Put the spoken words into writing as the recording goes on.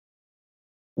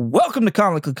Welcome to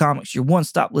Comically Comics, your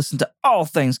one-stop listen to all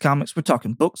things comics. We're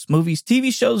talking books, movies,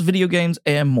 TV shows, video games,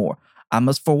 and more. I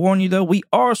must forewarn you, though, we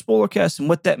are a spoilercast, and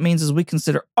what that means is we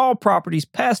consider all properties,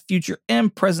 past, future,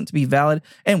 and present, to be valid,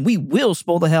 and we will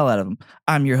spoil the hell out of them.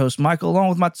 I'm your host, Michael, along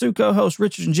with my two co-hosts,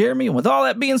 Richard and Jeremy, and with all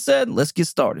that being said, let's get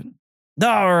started.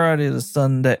 Alrighty, it's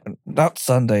Sunday. Not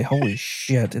Sunday. Holy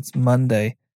shit, it's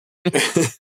Monday.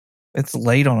 It's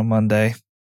late on a Monday.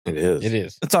 It is. It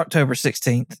is. It's October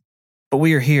 16th, but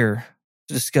we are here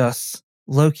to discuss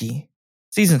Loki,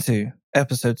 Season 2,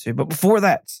 Episode 2. But before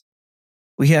that,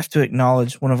 we have to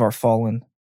acknowledge one of our fallen.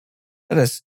 That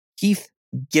is Keith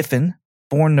Giffen,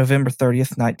 born November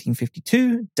 30th,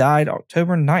 1952, died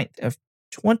October 9th of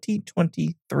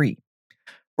 2023.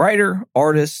 Writer,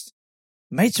 artist,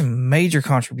 made some major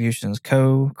contributions,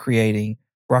 co-creating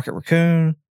Rocket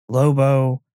Raccoon,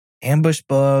 Lobo, Ambush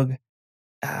Bug.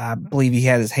 I believe he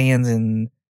had his hands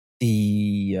in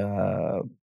the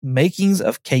makings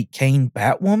of Kate Kane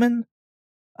Batwoman,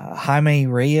 Jaime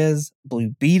Reyes Blue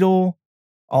Beetle,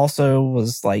 also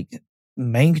was like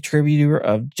main contributor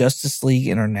of Justice League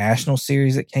International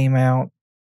series that came out,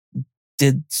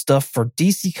 did stuff for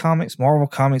DC Comics, Marvel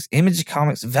Comics, Image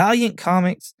Comics, Valiant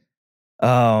Comics.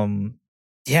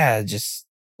 Just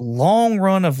long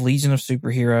run of Legion of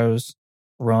Superheroes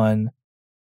run.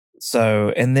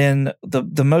 So, and then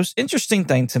the most interesting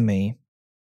thing to me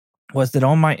was that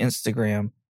on my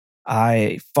Instagram,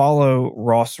 I follow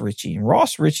Ross Ritchie. And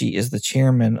Ross Ritchie is the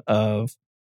chairman of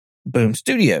Boom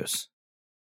Studios.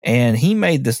 And he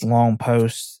made this long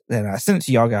post that I sent it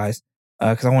to y'all guys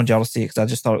because I wanted y'all to see it because I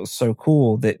just thought it was so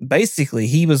cool that basically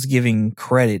he was giving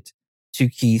credit to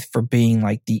Keith for being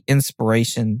like the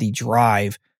inspiration, the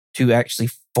drive to actually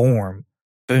form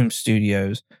Boom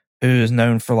Studios, who is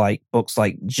known for like books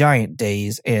like Giant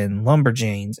Days and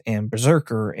Lumberjanes and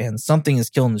Berserker and Something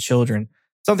is Killing the Children.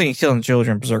 Something is Killing the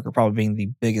Children, Berserker probably being the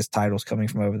biggest titles coming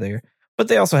from over there. But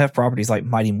they also have properties like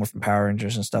Mighty Morphin Power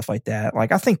Rangers and stuff like that.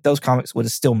 Like I think those comics would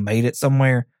have still made it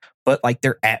somewhere, but like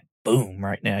they're at Boom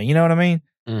right now. You know what I mean?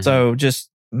 Mm-hmm. So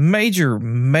just major,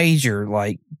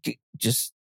 like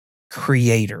just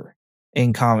creator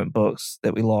in comic books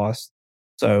that we lost.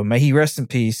 So may he rest in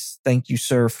peace. Thank you,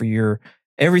 sir, for your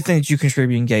everything that you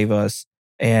contributed and gave us.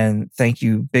 And thank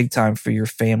you big time for your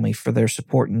family for their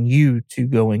supporting you to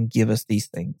go and give us these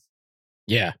things.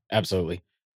 Yeah, absolutely.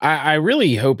 I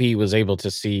really hope he was able to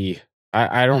see.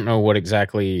 I don't know what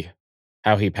exactly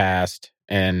how he passed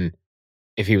and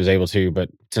if he was able to, but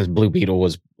since Blue Beetle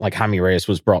was like Jaime Reyes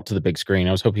was brought to the big screen,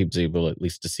 I was hoping he was able at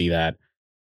least to see that.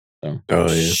 So.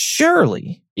 Oh, yeah.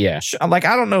 Surely. Yeah. Like,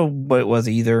 I don't know what it was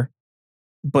either.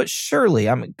 But surely,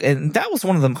 and that was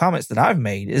one of the comments that I've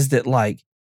made is that like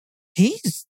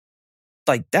he's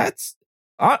like that's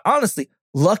honestly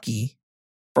lucky,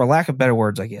 for lack of better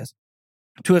words, I guess,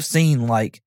 to have seen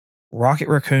like Rocket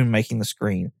Raccoon making the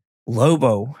screen,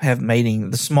 Lobo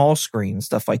making the small screen and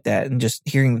stuff like that, and just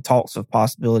hearing the talks of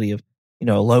possibility of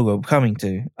a logo coming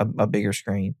to a bigger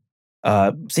screen,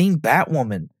 seeing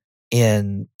Batwoman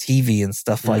in TV and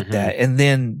stuff like that. And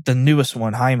then the newest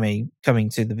one, Jaime, coming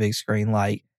to the big screen.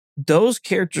 Like, those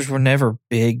characters were never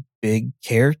big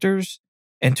characters.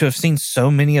 And to have seen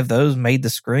so many of those made the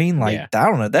screen, like, I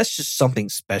don't know, that's just something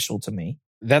special to me.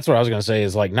 That's what I was going to say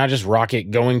is like, not just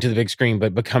Rocket going to the big screen,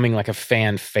 but becoming like a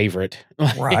fan favorite.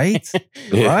 Right?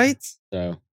 Right?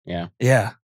 So, yeah.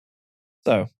 Yeah.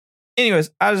 So,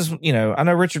 anyways, I just, I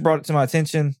know Richard brought it to my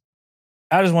attention.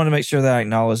 I just wanted to make sure that I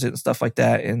acknowledged it and stuff like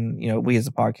that. And, we as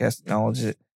a podcast acknowledged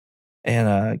it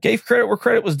and gave credit where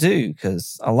credit was due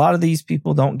because a lot of these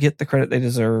people don't get the credit they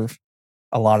deserve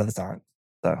a lot of the time.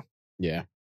 So, yeah.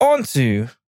 On to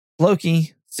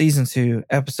Loki, Season 2,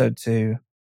 Episode 2,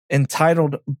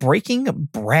 entitled Breaking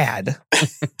Brad.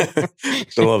 I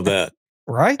love that.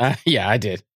 Right? Yeah, I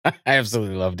did. I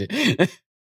absolutely loved it.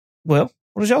 Well,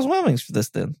 what is y'all's whelmings for this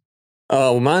then?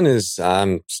 Mine is,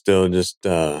 I'm still just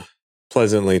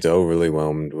pleasantly to overly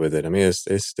whelmed with it. I mean,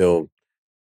 it's still,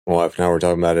 my wife and I were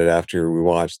talking about it after we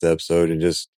watched the episode, and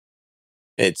just,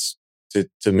 it's,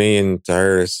 to me and to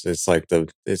her, it's like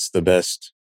it's the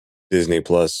best Disney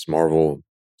Plus Marvel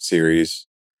series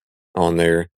on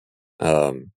there.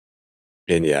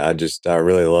 And yeah, I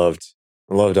really loved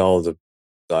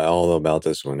all about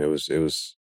this one. It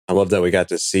was, I love that we got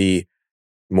to see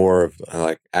more of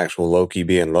like actual Loki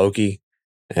being Loki,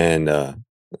 and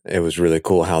it was really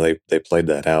cool how they played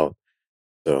that out.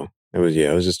 So it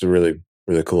was just a really,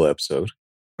 really cool episode.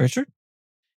 Richard?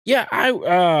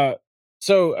 Yeah,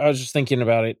 so I was just thinking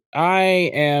about it. I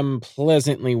am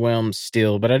pleasantly whelmed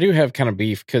still, but I do have kind of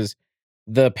beef because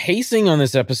the pacing on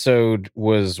this episode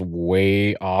was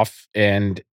way off,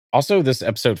 and Also, this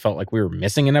episode felt like we were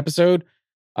missing an episode.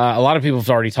 A lot of people have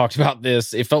already talked about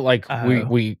this. It felt like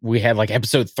we had like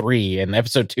episode 3 and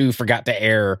episode 2 forgot to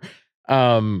air.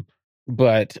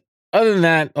 But other than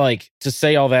that, like, to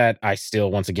say all that, I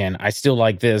still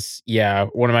like this. Yeah,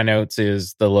 one of my notes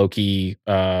is the Loki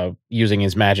using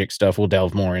his magic stuff. We'll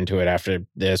delve more into it after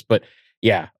this. But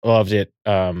yeah, loved it.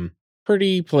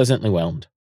 Pretty pleasantly whelmed.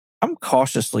 I'm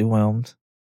cautiously whelmed.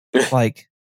 Like,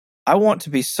 I want to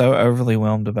be so overly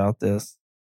whelmed about this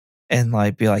and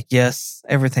like be like, yes,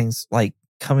 everything's like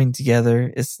coming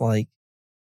together. It's like,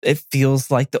 it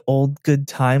feels like the old good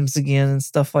times again and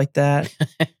stuff like that.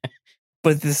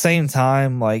 But at the same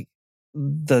time, like,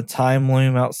 the time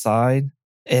loom outside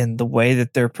and the way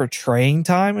that they're portraying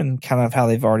time and kind of how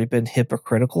they've already been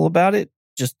hypocritical about it,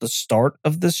 just the start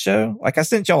of this show. Like, I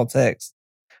sent y'all a text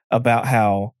about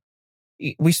how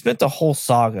we spent the whole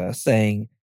saga saying,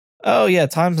 oh yeah,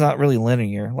 time's not really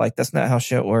linear. Like, that's not how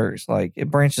shit works. Like, it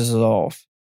branches it off.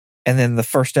 And then the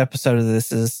first episode of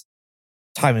this is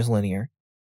time is linear.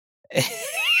 And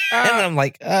I'm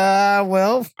like,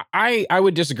 well, I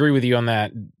would disagree with you on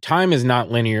that. Time is not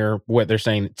linear. What they're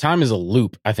saying, time is a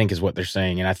loop, I think is what they're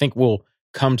saying. And I think we'll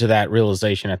come to that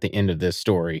realization at the end of this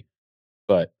story.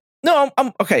 But no,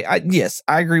 I'm okay. Yes,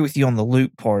 I agree with you on the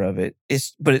loop part of it.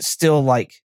 But it's still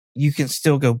like, you can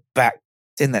still go back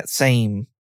in that same,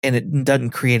 and it doesn't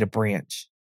create a branch.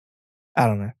 I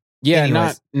don't know. Yeah,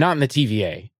 Anyways. not in the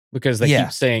TVA, because they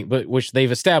keep saying, but which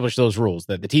they've established those rules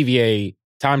that the TVA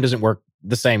time doesn't work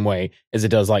the same way as it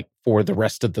does like for the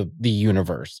rest of the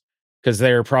universe, because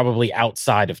they're probably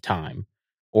outside of time,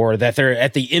 or that they're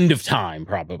at the end of time,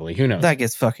 probably. Who knows? That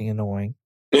gets fucking annoying.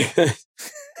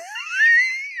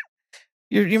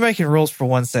 You're making rules for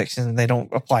one section and they don't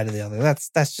apply to the other. That's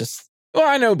just. Well,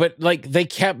 I know, but like they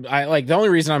kept, the only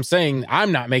reason I'm saying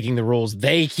I'm not making the rules,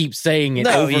 they keep saying it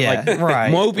over. Yeah, like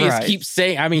right, Mobius keeps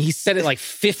saying. I mean, he said it like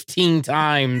 15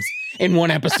 times in one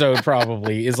episode.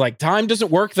 Probably is like, time doesn't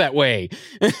work that way.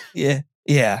 Yeah.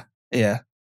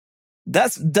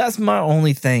 That's my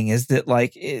only thing, is that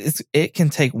like it can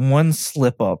take one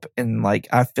slip up and like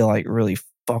I feel like really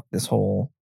fuck this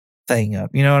whole thing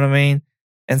up. You know what I mean?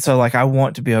 And so, like, I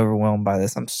want to be overwhelmed by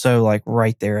this. I'm so, like,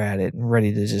 right there at it and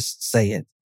ready to just say it.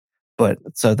 But,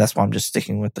 so that's why I'm just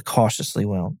sticking with the cautiously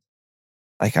whelmed.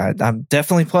 Like, I'm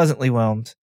definitely pleasantly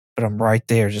whelmed, but I'm right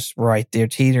there, just right there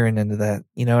teetering into that.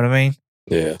 You know what I mean?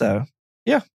 Yeah. So,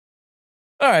 yeah.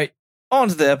 All right. On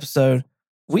to the episode.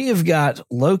 We have got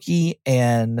Loki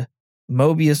and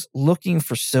Mobius looking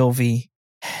for Sylvie,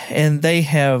 and they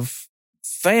have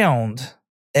found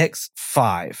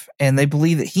X5, and they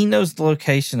believe that he knows the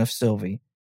location of Sylvie.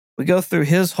 We go through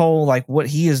his whole, like, what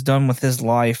he has done with his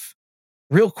life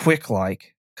real quick,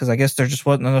 like, because I guess there just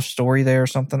wasn't enough story there or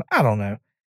something. I don't know.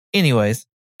 Anyways,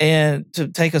 and to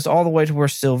take us all the way to where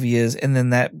Sylvie is, and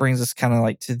then that brings us kind of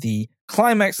like to the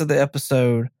climax of the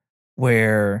episode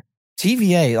where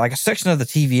TVA, like a section of the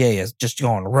TVA, has just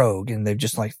gone rogue, and they've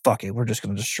just like, fuck it, we're just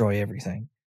going to destroy everything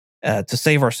to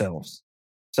save ourselves.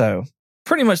 So,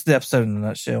 pretty much the episode in a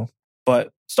nutshell.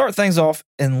 But start things off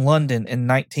in London in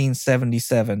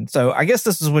 1977. So I guess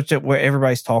this is what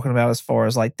everybody's talking about as far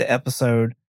as like the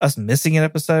episode, us missing an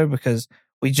episode, because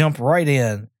we jump right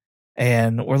in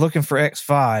and we're looking for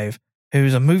X5,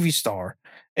 who's a movie star.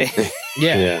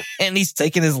 Yeah. And he's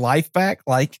taking his life back.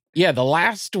 Like, yeah, the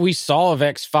last we saw of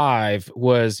X5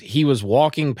 was he was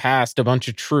walking past a bunch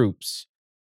of troops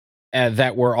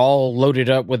that were all loaded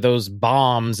up with those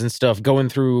bombs and stuff, going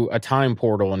through a time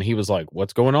portal, and he was like,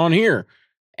 what's going on here?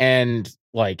 And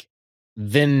like,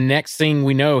 then next thing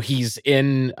we know, he's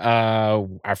in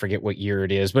I forget what year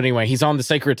it is, but anyway, he's on the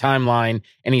sacred timeline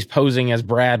and he's posing as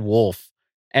Brad Wolf.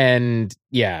 And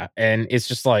yeah, and it's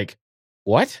just like,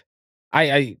 what?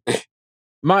 I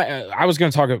was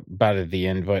going to talk about it at the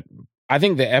end, but I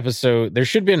think there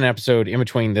should be an episode in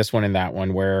between this one and that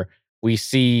one where we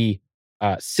see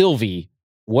Sylvie,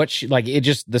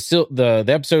 the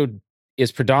episode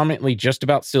is predominantly just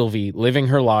about Sylvie living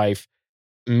her life,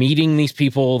 meeting these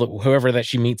people, whoever that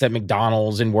she meets at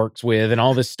McDonald's and works with, and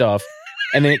all this stuff,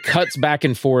 and then it cuts back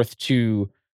and forth to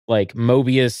like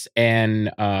Mobius and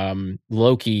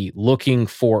Loki looking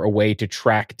for a way to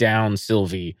track down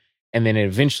Sylvie, and then it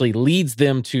eventually leads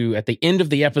them to, at the end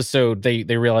of the episode, they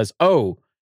realize, oh,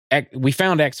 we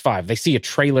found X5. They see a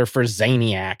trailer for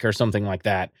Zaniac or something like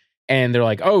that. And they're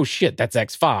like, oh, shit, that's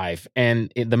X5.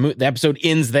 And the episode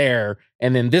ends there.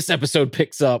 And then this episode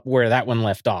picks up where that one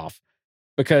left off.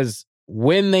 Because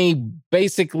when they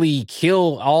basically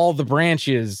kill all the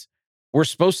branches, we're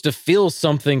supposed to feel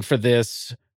something for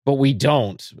this, but we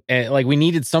don't. Like, we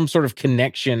needed some sort of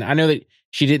connection. I know that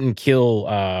she didn't kill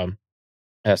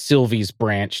Sylvie's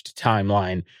branched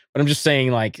timeline. But I'm just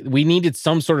saying, like, we needed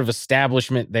some sort of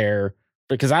establishment there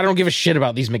because I don't give a shit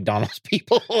about these McDonald's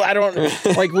people. I don't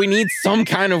like. We need some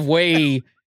kind of way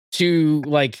to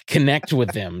like connect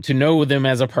with them, to know them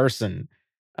as a person.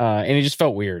 And it just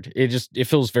felt weird. It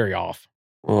feels very off.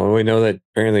 Well, we know that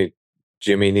apparently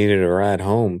Jimmy needed a ride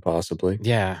home, possibly.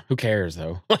 Yeah, who cares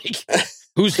though? Like,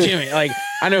 who's Jimmy? Like,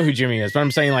 I know who Jimmy is, but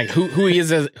I'm saying like, who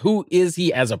is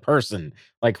he as a person?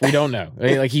 Like, we don't know.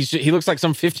 Like, he looks like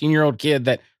some 15-year-old kid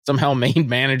that somehow made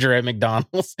manager at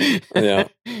McDonald's. Yeah,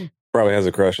 probably has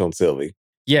a crush on Sylvie.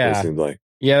 Yeah, it seemed like.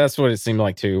 Yeah, that's what it seemed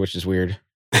like too, which is weird.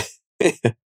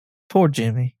 Poor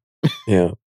Jimmy.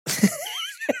 Yeah.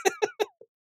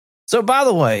 So, by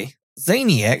the way,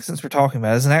 Zaniac, since we're talking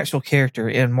about it, is an actual character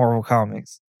in Marvel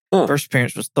Comics. Huh. First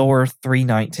appearance was Thor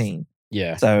 319.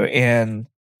 Yeah. So, and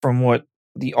from what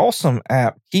the awesome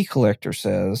app Key Collector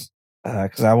says,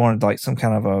 because I wanted like some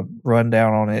kind of a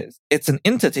rundown on it, it's an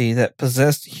entity that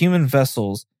possessed human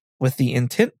vessels with the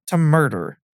intent to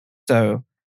murder. So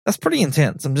that's pretty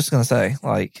intense. I'm just going to say,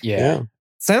 like, yeah,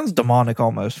 sounds demonic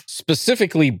almost.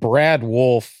 Specifically, Brad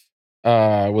Wolf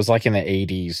was like in the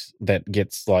 80s that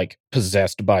gets like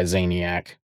possessed by Zaniac.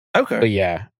 Okay. But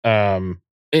yeah,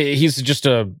 he's just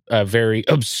a very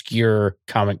obscure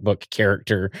comic book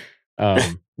character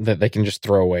that they can just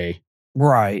throw away.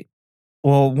 Right.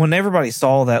 Well, when everybody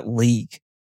saw that leak,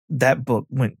 that book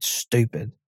went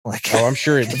stupid. Like, oh, I'm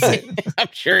sure it did. I'm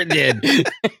sure it did.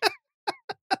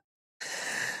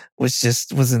 Which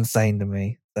just was insane to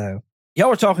me. So y'all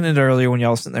were talking it earlier when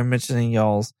y'all sitting there mentioning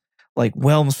y'all's like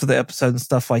whelms for the episode and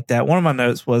stuff like that. One of my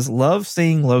notes was love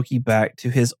seeing Loki back to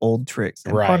his old tricks,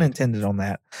 and pun intended on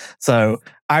that. So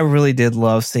I really did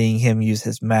love seeing him use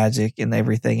his magic and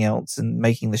everything else and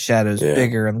making the shadows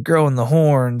bigger and growing the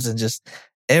horns and just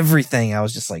everything. I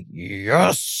was just like,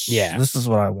 yes, this is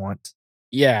what I want.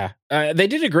 Yeah. They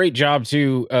did a great job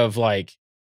too of like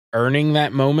earning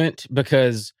that moment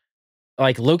because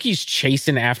like Loki's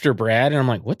chasing after Brad and I'm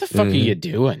like, what the fuck are you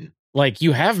doing? Like,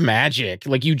 you have magic.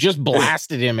 Like, you just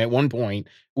blasted him at one point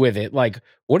with it. Like,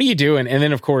 what are you doing? And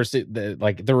then, of course,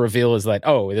 the reveal is like,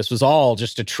 oh, this was all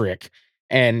just a trick.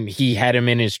 And he had him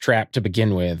in his trap to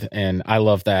begin with. And I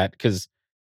love that because,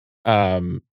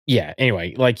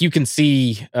 anyway, like, you can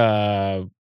see the,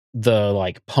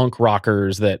 like, punk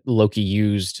rockers that Loki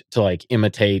used to, like,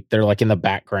 imitate. They're, like, in the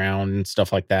background and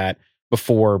stuff like that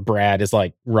before Brad is,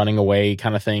 like, running away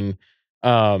kind of thing.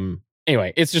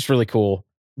 Anyway, it's just really cool.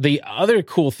 The other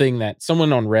cool thing that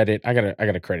someone on Reddit, I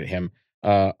gotta credit him.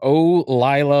 Oh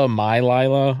Lila, my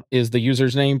Lila is the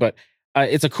user's name, but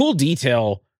it's a cool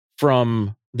detail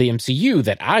from the MCU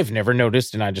that I've never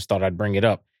noticed, and I just thought I'd bring it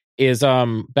up. Is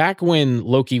back when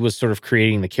Loki was sort of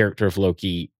creating the character of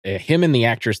Loki, him and the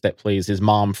actress that plays his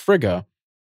mom, Frigga,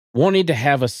 wanted to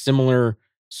have a similar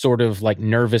sort of like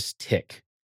nervous tick.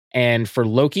 And for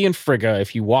Loki and Frigga,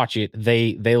 if you watch it,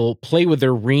 they'll play with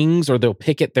their rings or they'll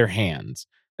pick at their hands.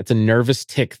 That's a nervous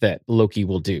tick that Loki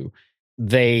will do.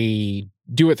 They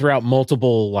do it throughout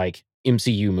multiple like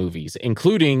MCU movies,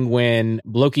 including when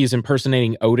Loki is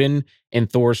impersonating Odin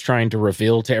and Thor's trying to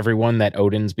reveal to everyone that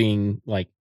Odin's being like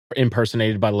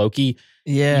impersonated by Loki.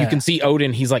 Yeah. You can see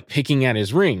Odin, he's like picking at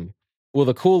his ring. Well,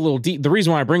 the cool little the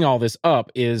reason why I bring all this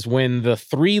up is when the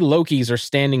three Lokis are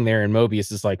standing there and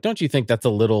Mobius is like, don't you think that's a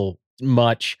little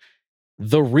much?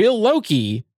 The real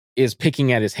Loki is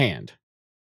picking at his hand.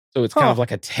 So it's kind of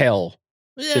like a tell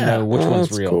to know which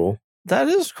one's real. Cool. That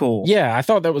is cool. Yeah, I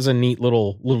thought that was a neat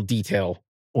little detail.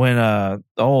 When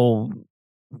old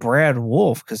Brad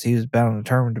Wolf, because he was bound and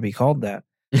determined to be called that,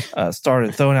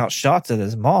 started throwing out shots at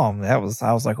his mom. I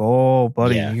was like, oh,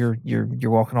 buddy, you're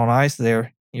walking on ice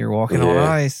there. You're walking on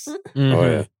ice. Mm-hmm.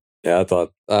 Oh yeah.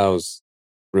 I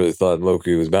really thought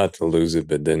Loki was about to lose it,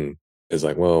 but then it's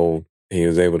like, well, he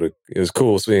was able to. It was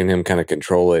cool seeing him kind of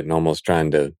control it and almost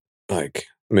trying to like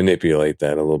manipulate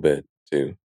that a little bit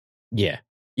too. Yeah.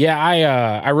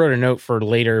 I wrote a note for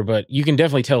later, but you can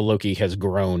definitely tell Loki has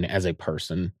grown as a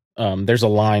person. There's a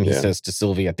line he says to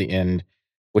Sylvie at the end,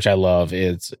 which I love.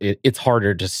 It's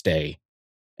harder to stay,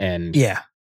 and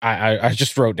I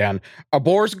just wrote down,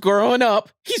 Abor's growing up.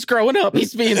 He's growing up.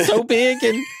 He's being so big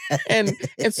and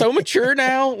so mature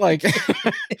now. Like,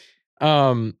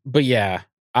 but yeah,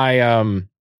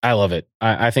 I love it.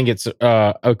 I think it's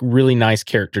a really nice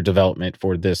character development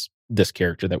for this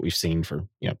character that we've seen for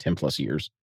 10 plus years.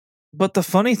 But the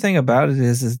funny thing about it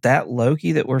is that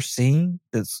Loki that we're seeing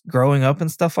that's growing up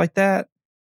and stuff like that,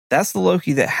 that's the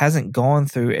Loki that hasn't gone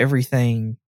through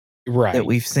everything that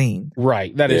we've seen.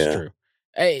 Right. That is true.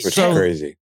 Hey, Which is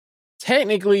crazy.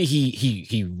 technically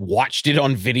he watched it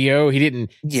on video. He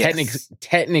didn't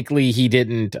technically he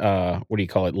didn't what do you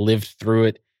call it, lived through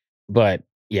it. But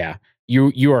yeah,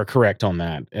 you are correct on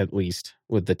that, at least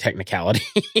with the technicality.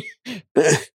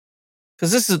 Because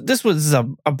this was a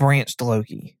branched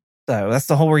Loki. So that's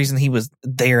the whole reason he was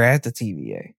there at the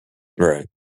TVA. Right.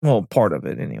 Well, part of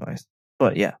it anyways.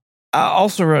 But yeah. I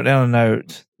also wrote down a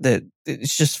note that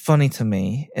it's just funny to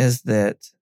me is that,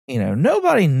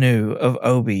 nobody knew of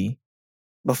Obi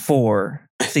before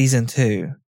season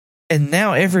 2. And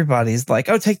now everybody's like,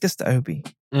 oh, take this to Obi.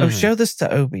 Oh, show this to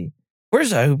Obi.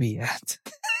 Where's Obi at?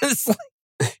 It's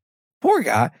like, poor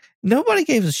guy. Nobody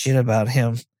gave a shit about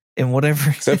him and whatever.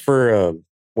 Except for,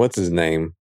 what's his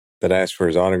name that asked for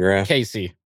his autograph?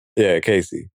 Casey. Yeah,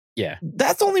 Casey. Yeah.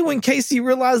 That's only when Casey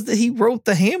realized that he wrote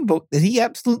the handbook that he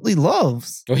absolutely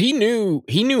loves. Well, he knew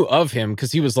of him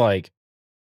because he was like,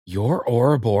 "You're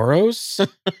Ouroboros?"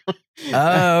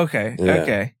 Oh, okay. Yeah.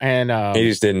 Okay. And he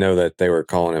just didn't know that they were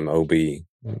calling him OB.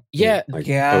 Yeah. Like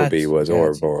Gotcha, OB was gotcha.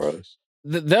 Ouroboros.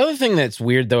 The other thing that's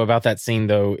weird though about that scene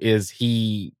though is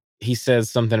he says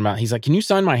something about, he's like, "Can you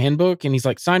sign my handbook?" And he's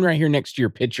like, "Sign right here next to your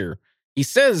picture." He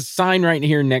says, "Sign right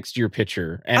here next to your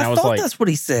picture." And I was thought like, that's what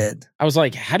he said. I was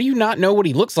like, how do you not know what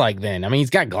he looks like then? I mean, he's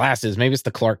got glasses. Maybe it's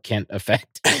the Clark Kent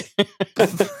effect.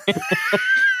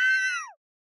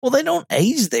 Well, they don't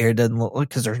age there. It doesn't look like,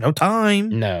 because there's no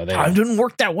time. No, they Time don't. didn't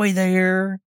work that way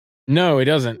there. No, it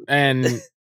doesn't. And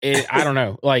I don't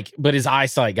know. Like, but his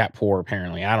eyesight got poor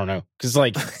apparently. I don't know. Because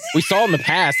like we saw in the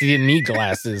past, he didn't need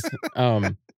glasses.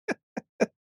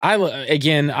 I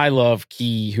love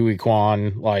Ki Hui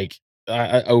Kwan, like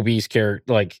OB's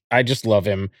character. Like, I just love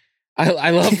him. I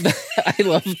love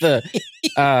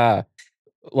the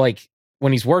like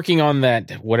when he's working on that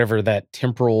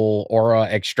temporal aura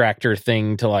extractor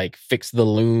thing to like fix the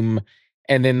loom,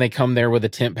 and then they come there with a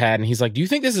temp pad, and he's like, "Do you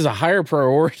think this is a higher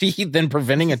priority than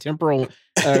preventing a temporal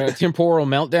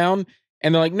meltdown?"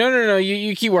 And they're like, no,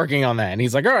 you keep working on that. And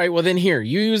he's like, "All right, well then here,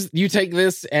 you take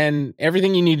this, and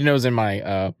everything you need to know is in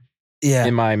my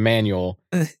in my manual."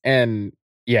 And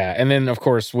yeah, and then of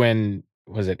course when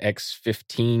was it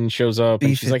X-15 shows up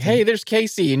and she's like, "Hey, there's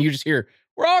Casey," and you just hear,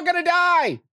 "We're all gonna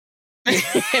die." And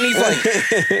he's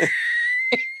like,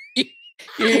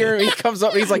 you hear he comes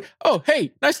up and he's like, "Oh,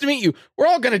 hey, nice to meet you. We're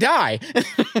all gonna die."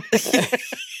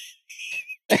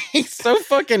 He's so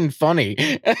fucking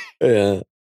funny. Yeah.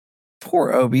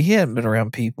 Poor Obi. He hadn't been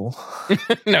around people.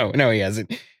 No, he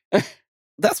hasn't.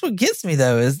 That's what gets me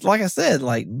though, is like I said,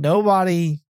 like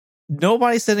nobody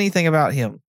said anything about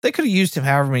him. They could have used him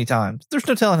however many times. There's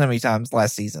no telling how many times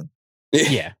last season.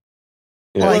 Yeah.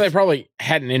 Well, they probably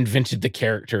hadn't invented the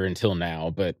character until now,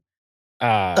 but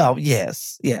oh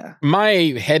yes, yeah. My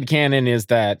headcanon is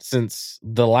that since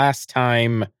the last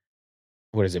time,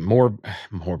 what is it,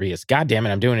 Morbius? God damn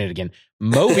it, I'm doing it again.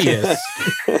 Mobius.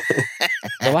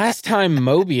 The last time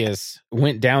Mobius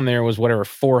went down there was whatever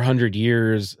 400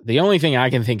 years. The only thing I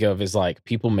can think of is like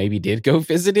people maybe did go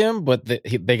visit him, but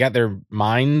they got their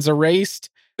minds erased,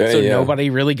 so nobody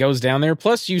really goes down there.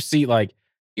 Plus, you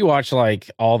watch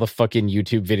like all the fucking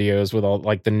YouTube videos with all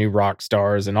like the new rock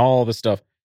stars and all the stuff.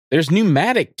 There's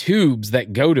pneumatic tubes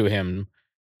that go to him.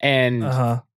 And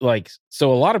like,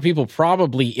 so a lot of people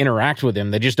probably interact with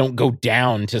him. They just don't go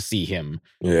down to see him.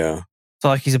 Yeah. So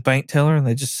like he's a bank teller and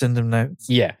they just send him notes.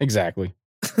 Yeah, exactly.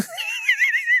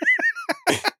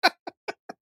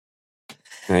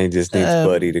 And he just needs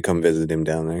Buddy to come visit him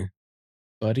down there.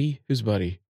 Buddy? Who's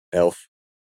Buddy? Elf.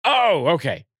 Oh,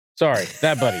 okay. Sorry,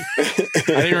 that Buddy. I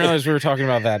didn't realize we were talking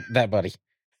about that Buddy.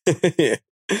 Yeah.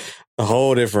 A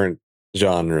whole different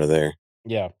genre there.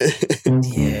 Yeah.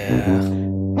 Yeah.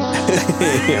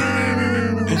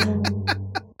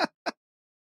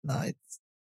 Nice.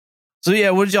 So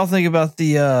yeah, what did y'all think about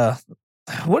the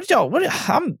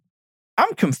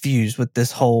I'm confused with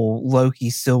this whole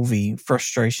Loki Sylvie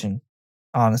frustration,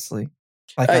 honestly.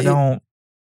 Like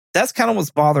that's kind of what's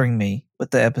bothering me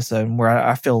with the episode, where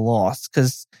I feel lost,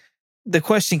 because the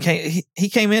question came, he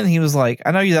came in and he was like,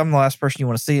 "I know I'm the last person you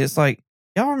want to see." It's like,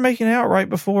 y'all were making out right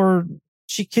before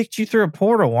she kicked you through a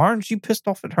portal. Why aren't you pissed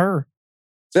off at her?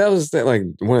 So that was like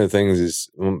one of the things is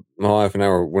my wife and I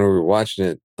when we were watching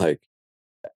it, like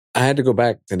I had to go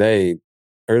back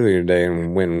earlier today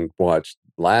and went and watched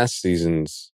last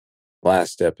season's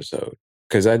last episode,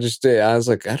 because I was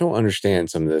like, I don't understand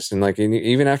some of this. And like,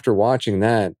 even after watching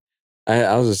that,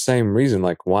 I was the same reason.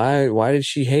 Like, why did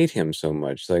she hate him so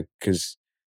much? Like, because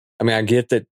I mean, I get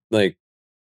that like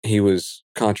he was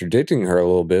contradicting her a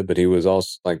little bit, but he was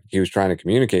also like, he was trying to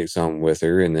communicate something with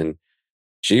her, and then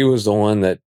she was the one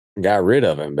that got rid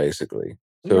of him, basically.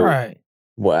 So, Right.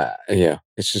 well, yeah,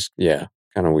 it's just, yeah.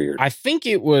 kind of weird. I think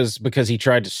it was because he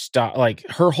tried to stop. Like,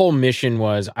 her whole mission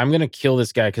was, I'm going to kill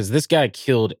this guy because this guy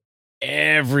killed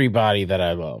everybody that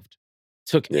I loved.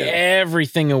 Took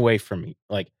everything away from me.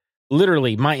 Like,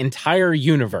 literally my entire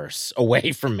universe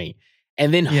away from me.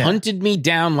 And then hunted me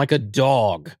down like a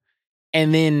dog.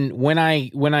 And then when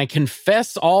I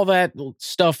confess all that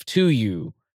stuff to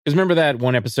you, because remember that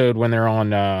one episode when they're on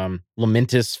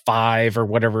Lamentus 5 or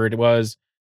whatever it was,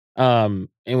 and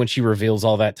when she reveals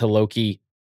all that to Loki.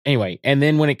 Anyway, and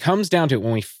then when it comes down to it,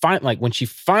 when she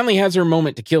finally has her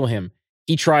moment to kill him,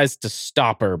 he tries to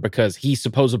stop her because he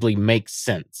supposedly makes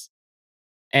sense.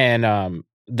 And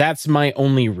that's my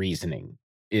only reasoning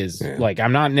is like,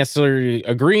 I'm not necessarily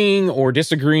agreeing or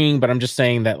disagreeing, but I'm just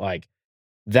saying that, like,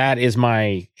 that is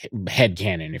my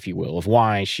headcanon, if you will, of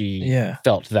why she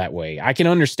felt that way. I can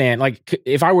understand, like,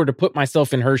 if I were to put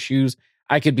myself in her shoes,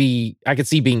 I could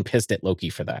see being pissed at Loki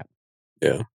for that.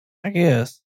 Yeah. I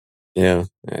guess. Yeah.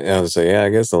 I would say, I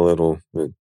guess a little,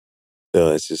 but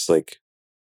still, it's just like,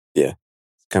 it's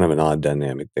kind of an odd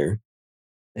dynamic there.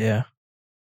 Yeah.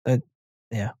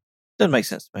 Doesn't make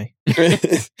sense to me.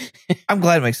 I'm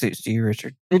glad it makes sense to you,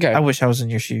 Richard. Okay. I wish I was in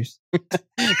your shoes.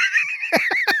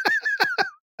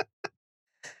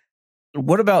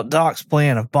 What about Doc's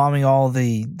plan of bombing all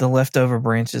the leftover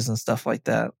branches and stuff like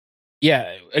that?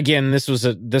 Yeah, again, this was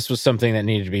something that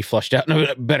needed to be flushed out in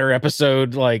a better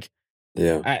episode. Like,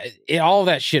 all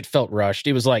that shit felt rushed.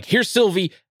 It was like, here's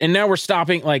Sylvie, and now we're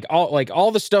stopping. Like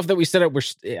all the stuff that we set up.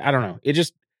 I don't know.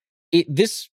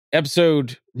 This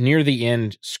episode near the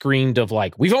end screamed of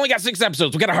like, we've only got 6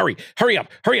 episodes. We gotta hurry up,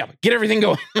 get everything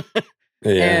going.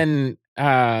 And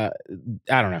I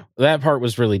don't know. That part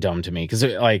was really dumb to me because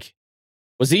it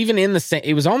was even in the same.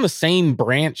 It was on the same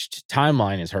branched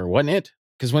timeline as her, wasn't it?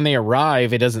 Because when they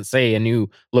arrive, it doesn't say a new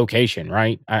location,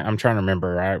 right? I'm trying to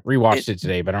remember. I rewatched it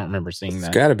today, but I don't remember seeing that.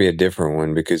 It's got to be a different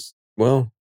one because,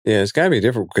 it's got to be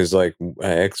different because, like,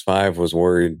 X5 was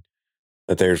worried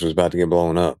that theirs was about to get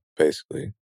blown up,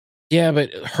 basically. Yeah,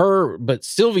 but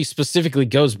Sylvie specifically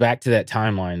goes back to that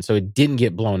timeline, so it didn't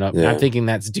get blown up. Yeah. I'm thinking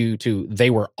that's due to they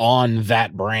were on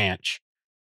that branch.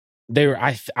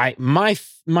 My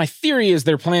theory is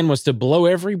their plan was to blow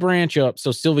every branch up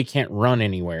so Sylvie can't run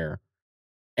anywhere.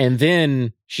 And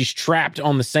then she's trapped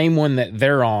on the same one that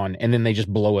they're on, and then they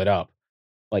just blow it up,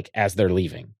 like, as they're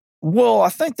leaving. Well, I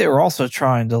think they were also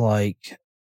trying to, like,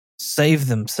 save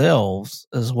themselves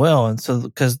as well. And so,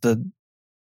 because the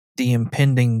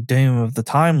impending doom of the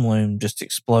time loom just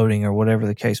exploding or whatever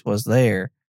the case was there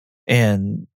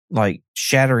and, like,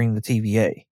 shattering the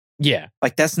TVA. Yeah.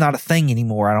 Like, that's not a thing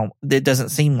anymore. It doesn't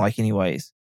seem like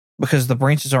anyways. Because the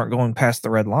branches aren't going past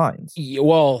the red lines.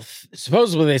 Well,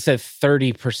 supposedly they said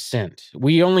 30%.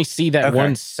 We only see that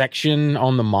one section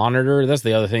on the monitor. That's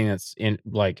the other thing that's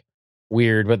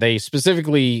weird. But they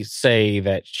specifically say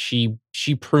that she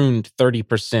pruned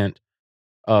 30%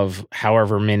 of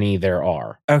however many there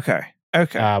are. Okay.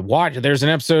 Watch. There's an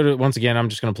episode. Once again, I'm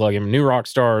just going to plug him. New Rock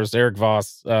Stars. Eric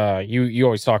Voss. You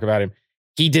always talk about him.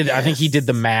 He did. Yes. I think he did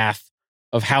the math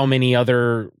of how many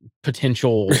other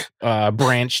potential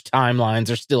branch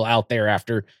timelines are still out there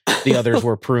after the others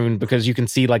were pruned, because you can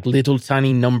see like little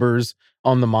tiny numbers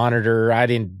on the monitor. I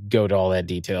didn't go to all that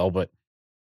detail, but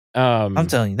I'm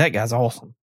telling you, that guy's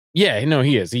awesome. Yeah, no,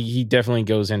 he is. He definitely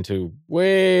goes into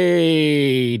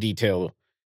way detail.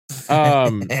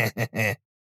 No,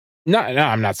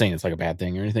 I'm not saying it's like a bad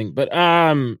thing or anything, but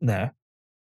no.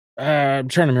 I'm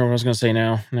trying to remember what I was going to say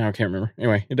now. No, I can't remember.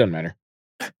 Anyway, it doesn't matter.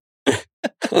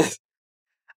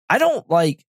 I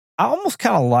almost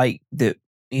kind of like that,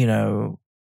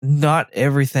 not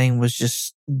everything was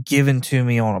just given to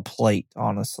me on a plate,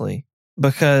 honestly,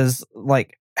 because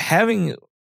like having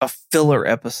a filler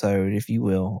episode, if you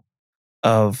will,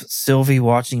 of Sylvie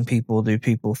watching people do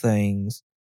people things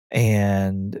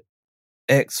and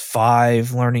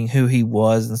X5 learning who he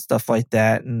was and stuff like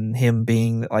that, and him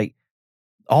being like,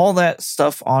 all that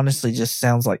stuff honestly just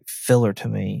sounds like filler to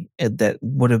me that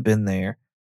would have been there.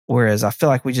 Whereas I feel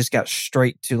like we just got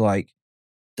straight to like,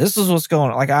 this is what's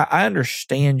going on. Like, I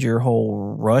understand your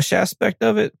whole rush aspect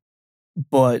of it,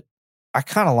 but I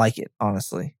kind of like it,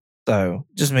 honestly. So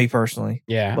just me personally.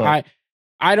 Yeah. But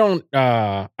I don't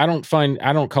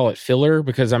call it filler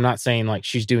because I'm not saying like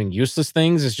she's doing useless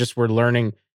things. It's just we're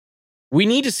learning. We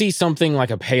need to see something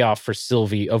like a payoff for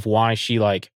Sylvie of why she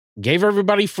like gave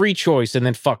everybody free choice and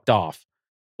then fucked off.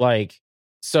 Like,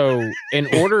 so in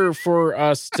order for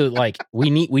us to like, we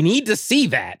need to see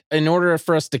that in order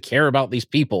for us to care about these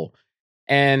people.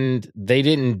 And they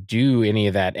didn't do any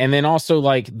of that. And then also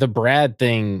like the Brad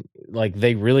thing, like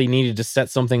they really needed to set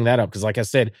something that up. Cause like I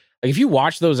said, Like, if you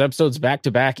watch those episodes back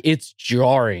to back, it's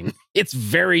jarring. It's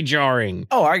very jarring.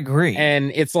 Oh, I agree.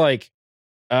 And it's like,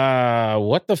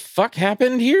 what the fuck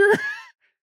happened here?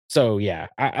 So yeah,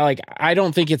 I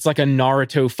don't think it's like a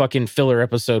Naruto fucking filler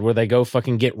episode where they go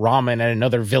fucking get ramen at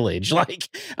another village. Like,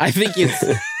 I think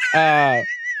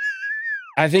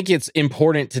it's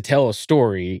important to tell a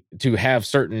story, to have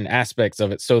certain aspects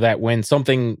of it so that when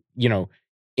something,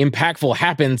 impactful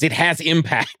happens, it has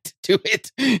impact to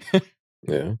it.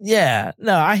 Yeah. Yeah.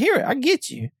 No, I hear it. I get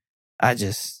you. I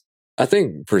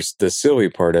think for the Sylvie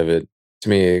part of it, to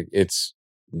me,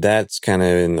 that's kind of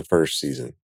in the first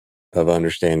season of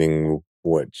understanding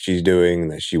what she's doing,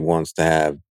 that she wants to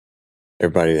have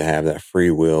everybody to have that free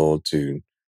will to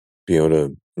be able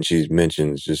to, and she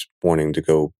mentions just wanting to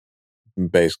go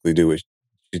basically do what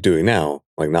she's doing now,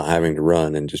 like not having to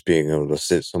run and just being able to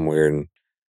sit somewhere and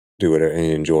do whatever and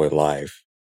enjoy life.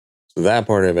 So that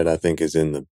part of it, I think, is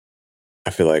I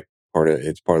feel like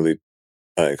it's partly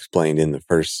explained in the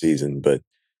first season, but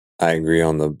I agree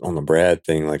on the Brad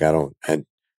thing. Like, I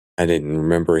didn't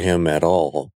remember him at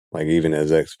all. Like, even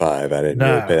as X5, I didn't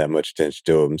really pay that much attention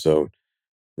to him. So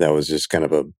that was just kind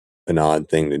of an odd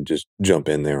thing to just jump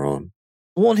in there on.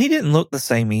 Well, and he didn't look the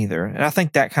same either. And I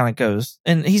think that kind of goes,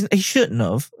 and he shouldn't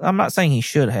have. I'm not saying he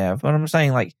should have, but I'm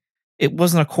saying, like, it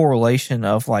wasn't a correlation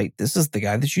of, like, this is the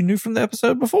guy that you knew from the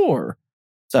episode before.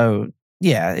 So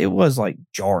yeah, it was like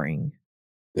jarring.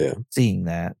 Yeah. Seeing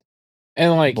that.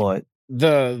 And like, but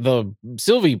the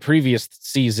Sylvie previous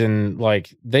season,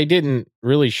 like, they didn't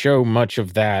really show much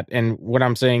of that. And what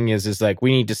I'm saying is like,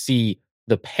 we need to see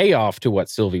the payoff to what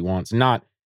Sylvie wants, not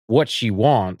what she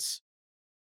wants.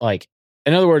 Like,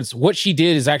 in other words, what she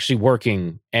did is actually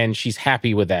working and she's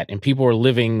happy with that. And people are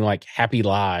living like happy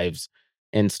lives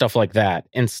and stuff like that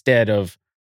instead of,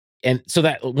 and so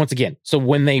that, once again, so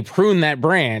when they prune that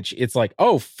branch, it's like,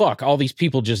 oh, fuck, all these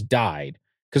people just died.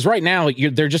 Because right now,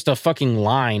 they're just a fucking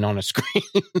line on a screen.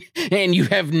 And you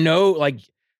have no, like,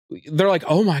 they're like,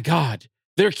 oh my God,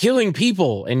 they're killing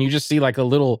people. And you just see like a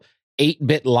little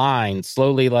 8-bit line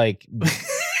slowly like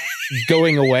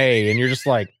going away. And you're just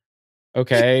like,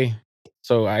 okay,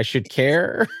 so I should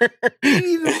care. You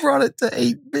even brought it to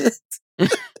 8-bit.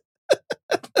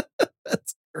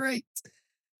 That's great.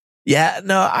 Yeah,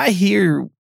 no, I hear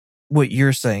what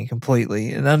you're saying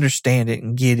completely and understand it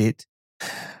and get it.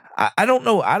 I don't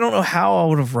know how I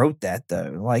would have wrote that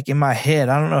though. Like, in my head,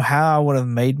 I don't know how I would have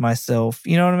made myself,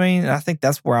 you know what I mean? And I think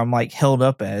that's where I'm like held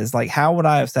up at, is like, how would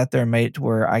I have sat there and made it to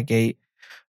where I gave,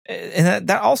 and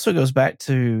that also goes back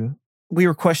to, we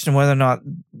were questioning whether or not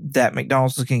that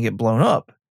McDonald's was going to get blown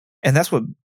up. And that's what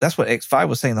X5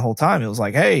 was saying the whole time. It was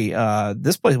like, hey,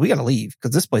 this place, we got to leave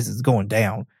because this place is going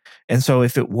down. And so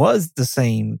if it was the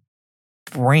same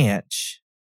branch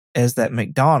as that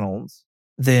McDonald's,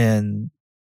 then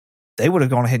they would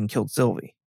have gone ahead and killed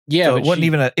Sylvie. Yeah, so it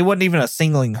wasn't even a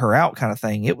singling her out kind of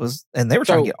thing. It was, and they were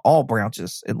trying to get all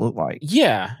branches, it looked like.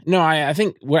 Yeah. No, I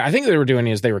think what I think they were doing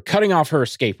is they were cutting off her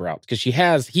escape route, because she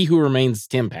has He Who Remains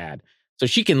Tim pad. So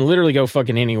she can literally go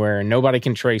fucking anywhere and nobody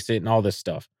can trace it and all this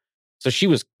stuff. So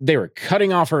they were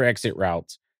cutting off her exit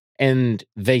routes, and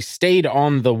they stayed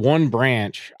on the one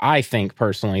branch. I think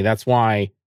personally, that's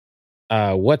why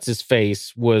what's his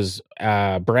face was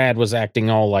Brad was acting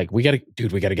all like, we gotta get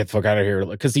the fuck out of here,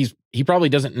 because he probably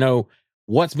doesn't know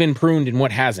what's been pruned and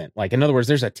what hasn't. Like, in other words,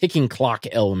 there's a ticking clock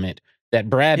element that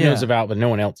Brad knows about but no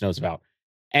one else knows about.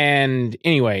 And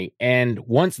anyway, and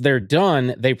once they're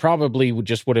done, they probably would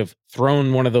have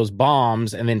thrown one of those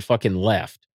bombs and then fucking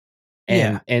left.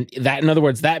 And that, in other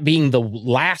words, that being the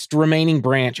last remaining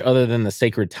branch other than the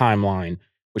sacred timeline,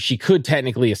 which she could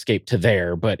technically escape to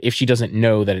there, but if she doesn't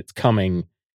know that it's coming,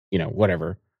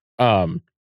 whatever.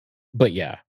 But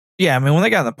yeah. Yeah, I mean, when they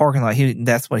got in the parking lot,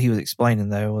 that's what he was explaining,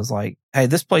 though, was like, hey,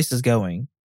 this place is going.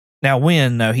 Now,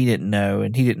 when? No, he didn't know,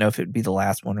 and he didn't know if it would be the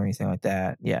last one or anything like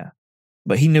that. Yeah.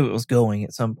 But he knew it was going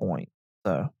at some point.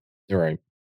 So. You're right.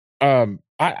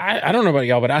 I don't know about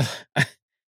y'all, but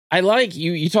I like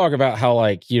you talk about how,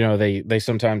 like, they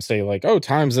sometimes say, like, oh,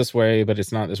 time's this way, but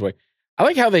it's not this way. I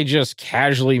like how they just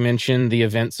casually mention the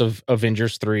events of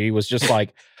Avengers 3 was just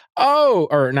like, oh,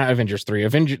 or not Avengers 3,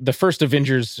 the first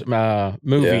Avengers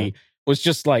movie was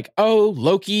just like, oh,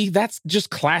 Loki, that's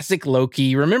just classic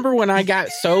Loki. Remember when I got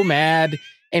so mad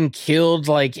and killed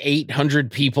like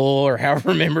 800 people or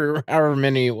however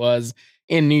many it was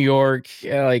in New York,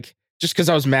 like, just because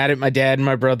I was mad at my dad and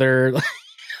my brother.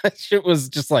 That shit was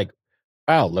just like,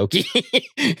 wow, Loki.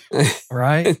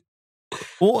 Right?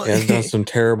 Well, he has done some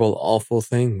terrible, awful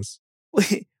things.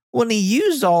 When he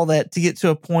used all that to get to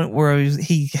a point where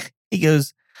he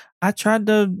goes, I tried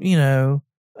to,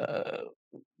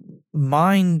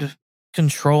 mind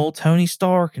control Tony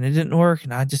Stark and it didn't work,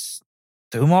 and I just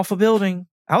threw him off a building.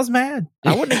 I was mad.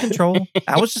 I wasn't in control.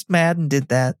 I was just mad and did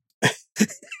that.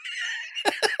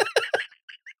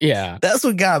 Yeah. That's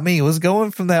what got me, was going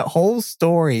from that whole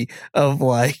story of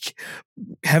like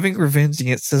having revenge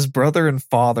against his brother and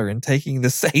father and taking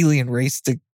this alien race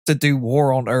to do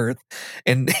war on Earth.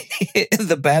 And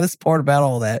the baddest part about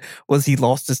all that was he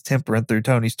lost his temper and threw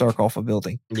Tony Stark off a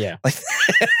building. Yeah.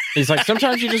 He's like,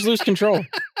 sometimes you just lose control.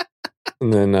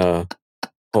 And then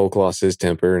Hulk lost his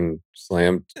temper and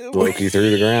slammed Loki through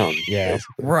the ground. Yeah.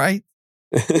 Right.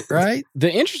 Right.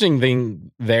 The interesting thing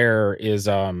there is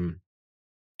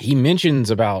he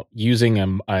mentions about using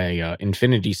a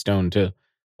Infinity Stone to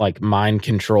like mind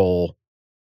control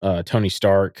Tony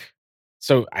Stark.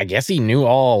 So I guess he knew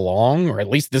all along, or at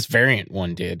least this variant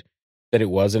one did, that it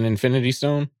was an Infinity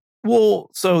Stone. Well,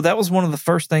 so that was one of the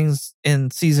first things in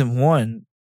season 1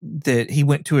 that he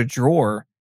went to a drawer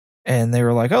and they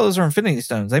were like, "Oh, those are Infinity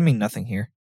Stones. They mean nothing here."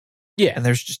 Yeah. And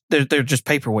there's just they're just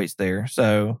paperweights there.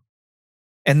 So,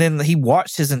 and then he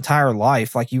watched his entire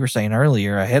life, like you were saying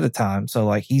earlier, ahead of time. So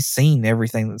like he's seen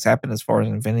everything that's happened as far as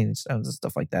Infinity Stones and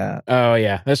stuff like that. Oh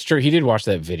yeah, that's true. He did watch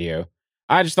that video.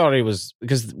 I just thought it was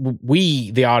because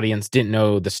we, the audience, didn't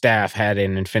know the staff had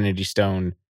an Infinity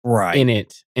Stone Right. in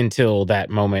it until that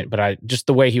moment. But I just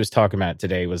the way he was talking about it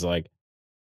today was like,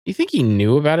 do you think he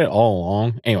knew about it all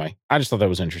along? Anyway, I just thought that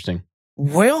was interesting.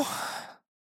 Well,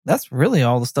 that's really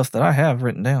all the stuff that I have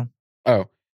written down. Oh,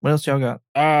 What else y'all got?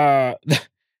 I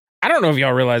don't know if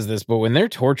y'all realize this, but when they're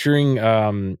torturing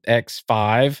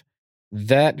X5,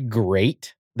 that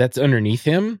grate that's underneath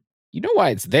him, you know why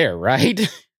it's there, right?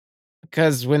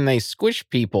 Because when they squish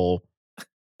people,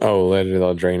 Oh, let it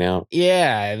all drain out.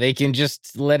 yeah, they can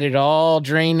just let it all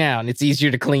drain out, and it's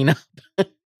easier to clean up.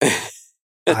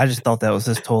 I just thought that was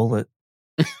his toilet.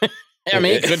 I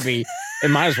mean, it could be. It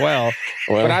might as well.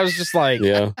 Well, But I was just like,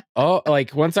 yeah. oh,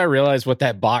 like once I realized what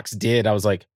that box did, I was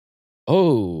like,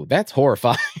 oh, that's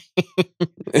horrifying.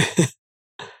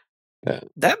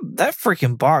 That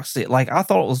freaking box, like I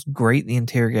thought it was great, the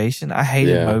interrogation. I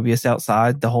hated Yeah. Mobius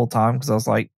outside the whole time because I was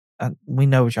like, we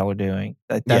know what y'all are doing.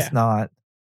 That's Yeah. not.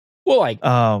 Well,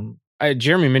 like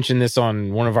Jeremy mentioned this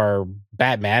on one of our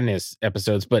Bat Madness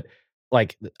episodes, but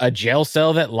like a jail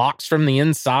cell that locks from the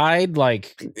inside,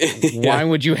 like why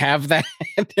would you have that?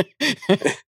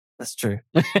 That's true.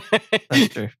 That's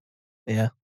true. Yeah.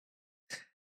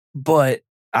 But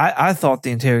I thought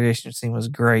the interrogation scene was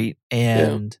great,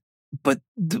 and but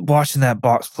watching that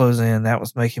box close in, that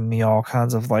was making me all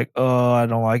kinds of like, oh, I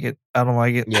don't like it. I don't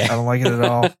like it. Yeah. I don't like it at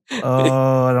all.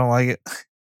 Oh, I don't like it.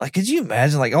 Like, could you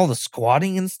imagine like all the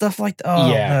squatting and stuff like that? Oh,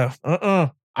 Yeah.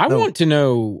 no. I No. want to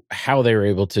know how they were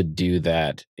able to do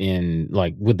that in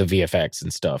like with the VFX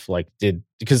and stuff. Like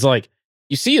because like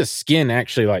you see a skin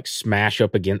actually like smash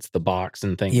up against the box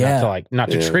and things, Yeah. not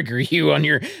to Yeah. trigger you on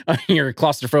your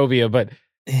claustrophobia, but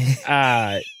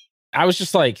I was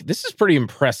just like, this is pretty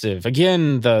impressive.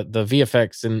 Again, the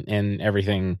VFX and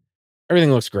everything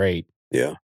looks great.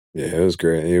 Yeah. Yeah, it was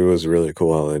great. It was really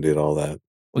cool how they did all that.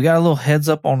 We got a little heads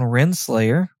up on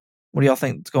Renslayer. What do y'all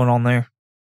think is going on there?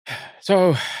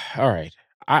 So, all right,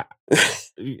 I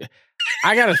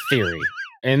got a theory,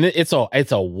 and it's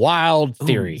a wild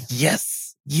theory. Ooh,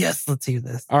 yes, let's hear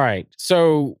this. All right,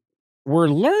 so we're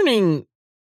learning.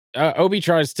 Obi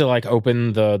tries to like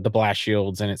open the blast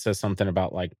shields, and it says something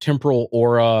about like temporal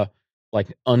aura, like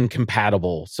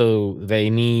uncompatible. So they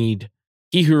need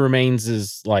he who remains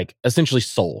is like essentially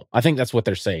soul. I think that's what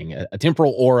they're saying. A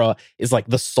temporal aura is like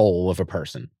the soul of a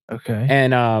person. Okay.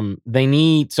 And they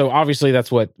need, so obviously that's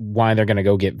why they're going to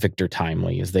go get Victor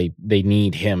Timely, is they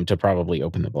need him to probably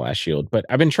open the blast shield. But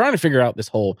I've been trying to figure out this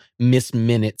whole Miss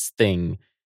Minutes thing,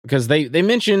 because they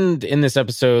mentioned in this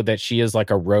episode that she is like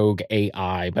a rogue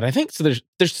AI, but I think so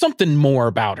there's something more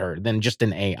about her than just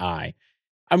an AI.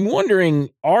 I'm wondering,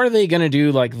 are they going to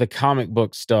do like the comic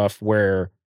book stuff where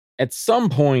at some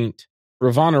point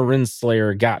Ravonna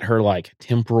Renslayer got her like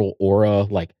temporal aura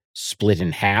like split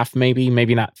in half, maybe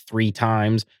not 3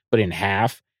 times, but in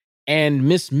half. And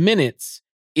Miss Minutes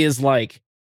is like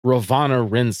Ravonna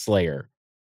Renslayer.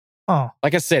 Oh,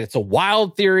 Like I said, it's a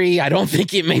wild theory. I don't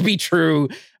think it may be true.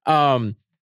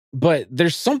 But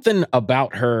there's something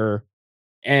about her,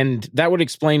 and that would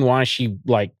explain why she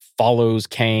like follows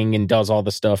Kang and does all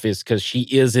the stuff, is because she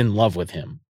is in love with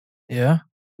him. yeah.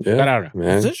 Yeah. But I don't know.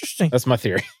 That's Man. interesting. That's my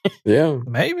theory. Yeah.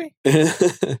 Maybe.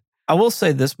 I will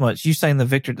say this much. You saying the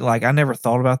Victor, like, I never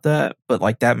thought about that, but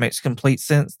like that makes complete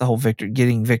sense. The whole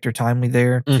getting Victor Timely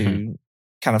there to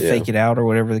kind of Yeah. fake it out or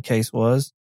whatever the case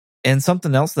was. And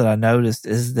something else that I noticed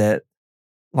is that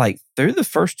like through the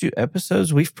first 2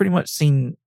 episodes, we've pretty much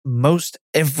seen most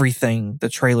everything the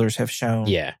trailers have shown.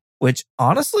 Yeah. Which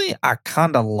honestly, I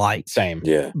kind of like. Same.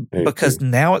 Yeah. Because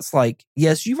now it's like,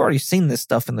 yes, you've already seen this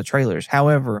stuff in the trailers.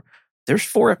 However, there's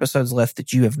 4 episodes left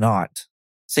that you have not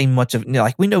seen much of.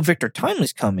 Like, we know Victor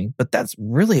Timely's coming, but that's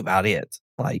really about it.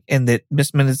 Like, and that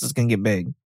Miss Minutes is going to get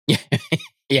big.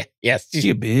 Yeah. Yes. She's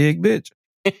a big bitch.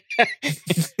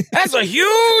 That's a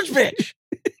huge bitch.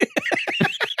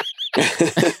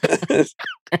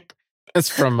 That's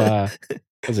from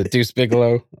was it Deuce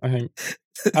Bigelow, I think.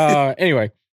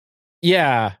 Anyway,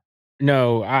 yeah,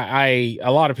 no, I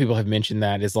a lot of people have mentioned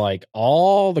that is like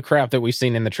all the crap that we've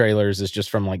seen in the trailers is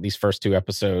just from like these first 2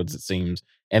 episodes, it seems,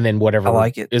 and then whatever I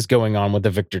like it. is going on with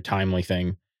the Victor Timely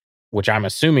thing, which I'm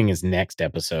assuming is next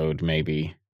episode,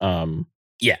 maybe.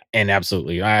 Yeah, and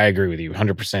absolutely, I agree with you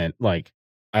 100%. Like,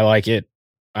 I like it.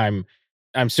 I'm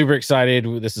super excited.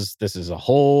 This is a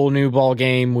whole new ball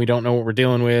game. We don't know what we're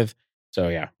dealing with. So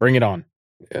yeah, bring it on.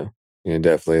 Yeah,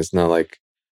 definitely. It's not like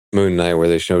Moon Knight where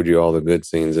they showed you all the good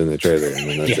scenes in the trailer and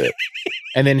then that's it.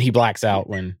 And then he blacks out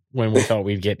when we thought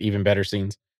we'd get even better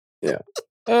scenes. Yeah.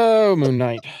 Oh, Moon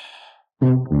Knight.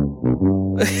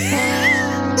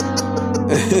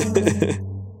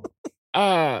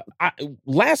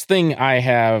 Last thing I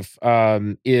have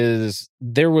is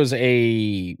there was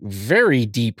a very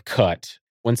deep cut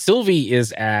when Sylvie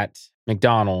is at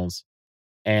McDonald's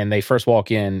and they first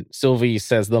walk in. Sylvie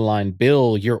says the line,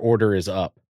 "Bill, your order is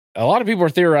up." A lot of people are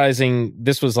theorizing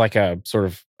this was like a sort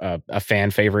of a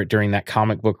fan favorite during that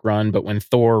comic book run, but when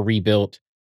Thor rebuilt,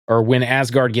 or when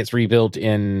Asgard gets rebuilt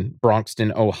in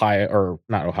Bronxton,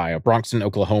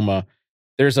 Oklahoma,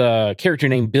 there's a character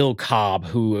named Bill Cobb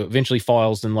who eventually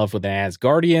falls in love with an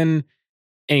Asgardian.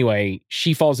 Anyway,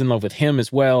 she falls in love with him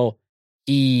as well.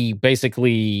 He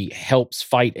basically helps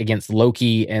fight against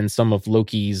Loki and some of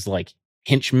Loki's like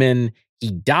henchmen.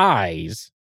 He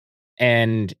dies.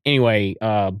 And anyway,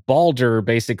 Balder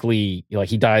basically, like,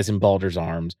 he dies in Balder's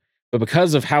arms. But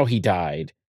because of how he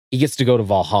died, he gets to go to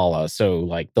Valhalla. So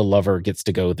like the lover gets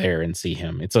to go there and see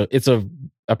him.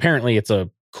 Apparently it's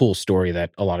a cool story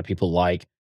that a lot of people like.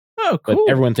 Oh, cool.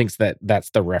 But everyone thinks that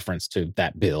that's the reference to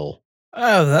that Bill.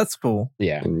 Oh, that's cool.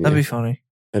 Yeah. That'd be funny.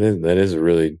 That is a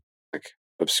really like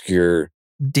obscure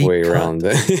Deep way cut. around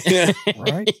that. Yeah.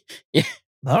 Right? Yeah.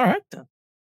 All right, then.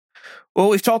 Well,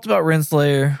 we've talked about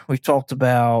Renslayer. We've talked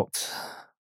about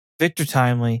Victor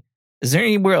Timely. Is there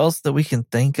anywhere else that we can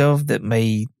think of that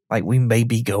we may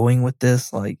be going with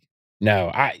this? Like,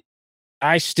 No,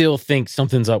 I still think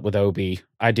something's up with Obi.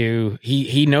 I do.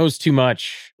 He knows too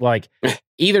much. Like,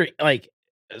 either like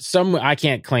I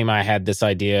can't claim I had this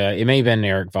idea. It may have been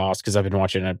Eric Voss because I've been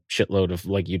watching a shitload of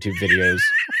like YouTube videos.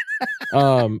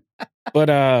 But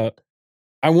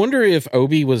I wonder if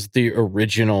Obi was the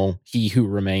original He Who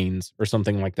Remains or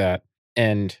something like that,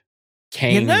 and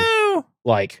Kang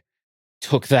like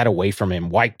took that away from him,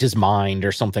 wiped his mind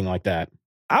or something like that.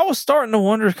 I was starting to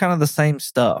wonder kind of the same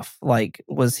stuff. Like,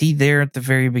 was he there at the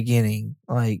very beginning?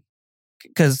 Like,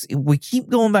 because we keep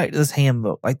going back to this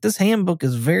handbook. Like, this handbook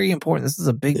is very important. This is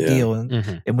a big deal.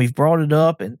 And we've brought it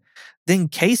up. And then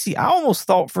Casey, I almost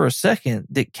thought for a second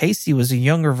that Casey was a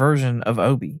younger version of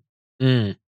Obi.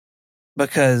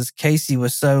 Because Casey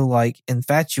was so like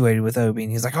infatuated with Obi,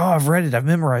 and he's like, "Oh, I've read it, I've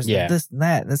memorized it, this and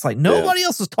that." And it's like nobody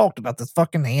else has talked about this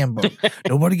fucking handbook.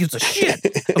 Nobody gives a shit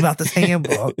about this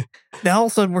handbook. Now all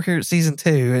of a sudden we're here at season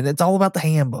 2, and it's all about the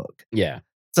handbook. Yeah.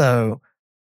 So,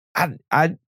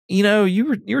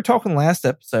 you were talking last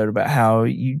episode about how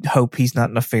you hope he's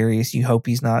not nefarious, you hope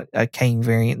he's not a Kang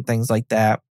variant and things like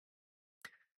that.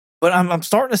 But I'm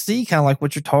starting to see kind of like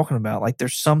what you're talking about. Like,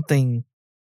 there's something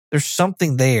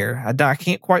there. I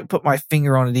can't quite put my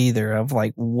finger on it either of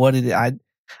like what it is. I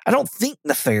don't think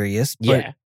nefarious,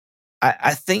 but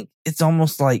I think it's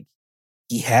almost like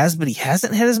he has, but he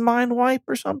hasn't had his mind wipe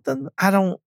or something. I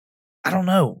don't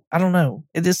know.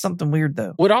 It is something weird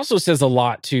though. What also says a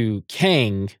lot to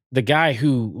Kang, the guy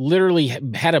who literally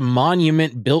had a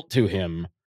monument built to him,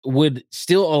 would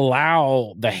still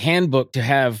allow the handbook to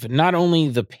have not only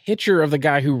the picture of the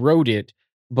guy who wrote it,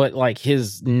 but like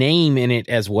his name in it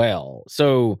as well.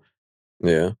 So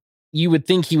yeah, you would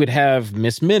think he would have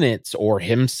Miss Minutes or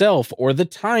himself or the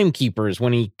Timekeepers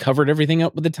when he covered everything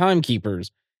up with the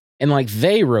Timekeepers, and like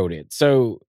they wrote it.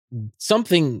 So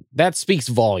something that speaks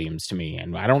volumes to me.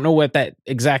 And I don't know what that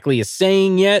exactly is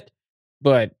saying yet,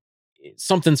 but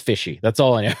something's fishy. That's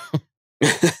all I know.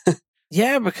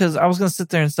 Yeah, because I was going to sit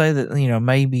there and say that,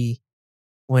 maybe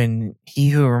when He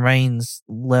Who Remains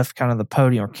left kind of the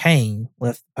podium, or Kang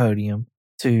left the podium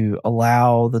to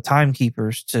allow the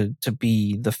Timekeepers to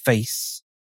be the face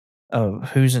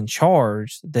of who's in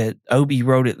charge that Obi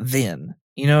wrote it then.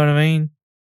 You know what I mean?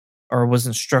 Or was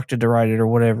instructed to write it or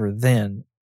whatever then.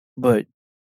 But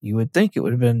you would think it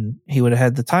would have been, he would have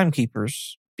had the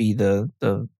timekeepers be the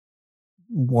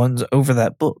ones over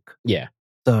that book. Yeah.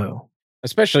 So,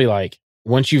 especially like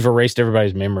once you've erased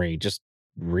everybody's memory, just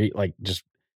rewrite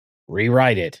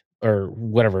it or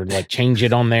whatever, like change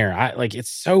it on there. It's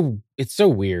so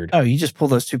weird. oh, you just pull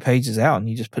those 2 pages out and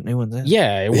you just put new ones in.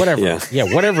 Yeah, whatever.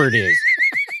 Yeah, whatever it is.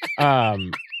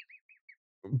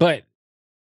 But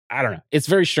I don't know. It's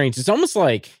very strange. It's almost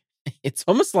like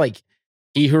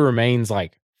He Who Remains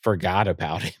like forgot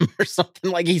about him or something.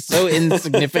 Like he's so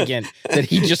insignificant that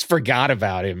he just forgot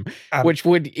about him. Which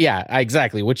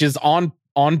is on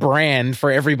brand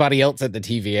for everybody else at the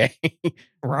TVA.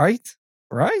 Right.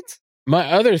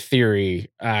 My other theory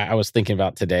I was thinking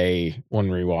about today when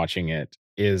rewatching it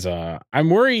is I'm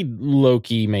worried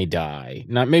Loki may die.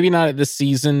 Maybe not this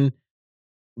season,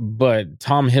 but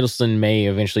Tom Hiddleston may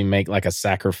eventually make like a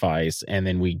sacrifice, and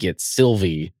then we get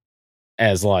Sylvie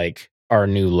as like our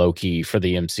new Loki for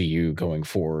the MCU going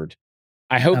forward.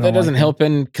 I hope that doesn't help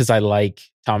him because I like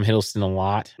Tom Hiddleston a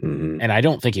lot, and I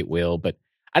don't think it will. But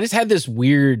I just had this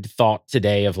weird thought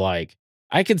today of like,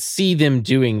 I could see them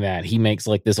doing that. He makes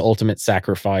like this ultimate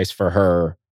sacrifice for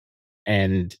her,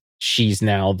 and she's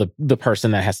now the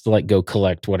person that has to like go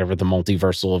collect whatever the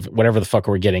multiversal of whatever the fuck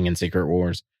we're getting in Secret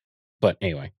Wars. But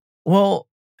anyway. Well,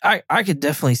 I could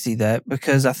definitely see that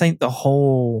because I think the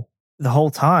whole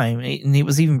time, and it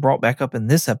was even brought back up in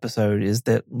this episode, is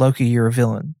that Loki, you're a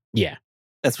villain. Yeah.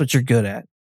 That's what you're good at.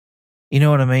 You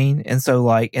know what I mean? And so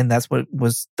like, and that's what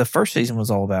was the first season was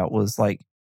all about, was like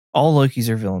all Lokis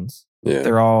are villains. Yeah.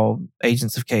 They're all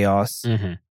agents of chaos.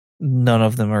 Mm-hmm. None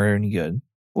of them are any good.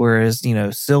 Whereas,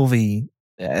 Sylvie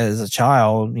as a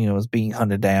child, was being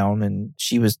hunted down, and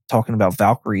she was talking about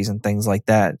Valkyries and things like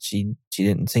that. She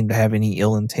didn't seem to have any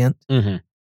ill intent. Mm-hmm.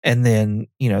 And then,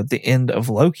 the end of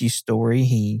Loki's story,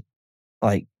 he's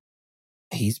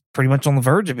pretty much on the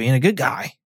verge of being a good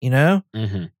guy,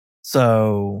 Mm-hmm.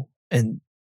 So, and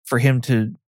for him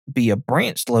to be a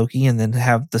branched Loki and then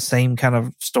have the same kind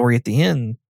of story at the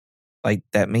end, like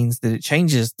that means that it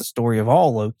changes the story of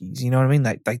all Lokis. You know what I mean?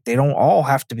 Like they don't all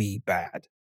have to be bad.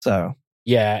 So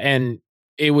yeah, and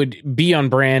it would be on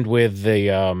brand with the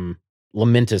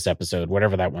Lamentus episode,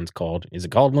 whatever that one's called. Is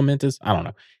it called Lamentus? I don't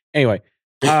know. Anyway,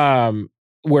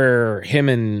 where him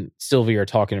and Sylvie are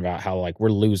talking about how like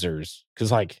we're losers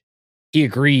because like he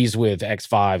agrees with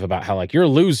X5 about how like you're a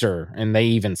loser, and they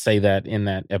even say that in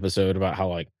that episode about how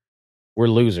like we're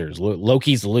losers.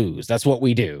 Lokis lose. That's what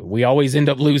we do. We always end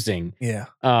up losing. Yeah.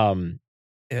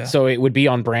 Yeah. So it would be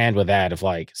on brand with that if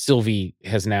like Sylvie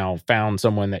has now found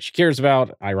someone that she cares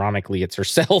about. Ironically, it's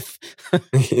herself.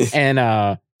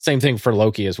 And same thing for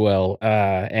Loki as well.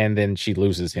 And then she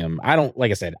loses him.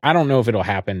 Like I said, I don't know if it'll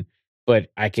happen, but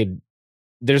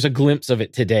there's a glimpse of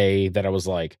it today that I was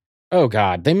like, oh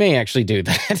God, they may actually do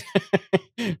that.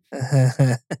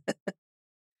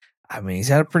 I mean, he's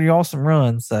had a pretty awesome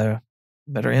run, so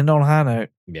better end on a high note.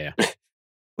 Yeah.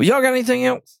 Well, y'all got anything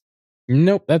else?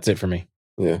 Nope, that's it for me.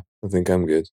 Yeah, I think I'm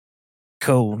good.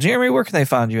 Cool. Jeremy, where can they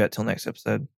find you at till next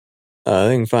episode?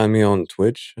 They can find me on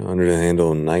Twitch under the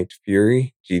handle Night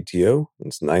Fury GTO.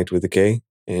 It's Night with a K,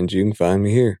 and you can find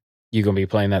me here. You gonna be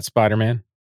playing that Spider-Man?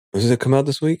 Does it come out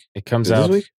this week? It comes out this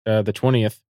week? The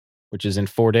 20th, which is in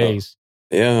 4 days.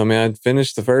 Oh. Yeah, I mean, I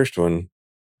finished the first one.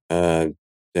 Have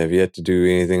yet to do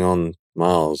anything on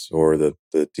Miles or the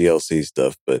DLC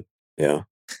stuff, but yeah,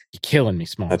 you're killing me,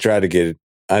 Small. I tried to get it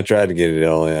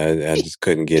all. I just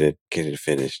couldn't get it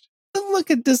finished.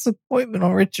 Look at disappointment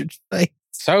on Richard's face.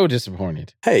 So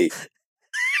disappointed. Hey,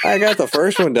 I got the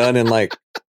first one done in like,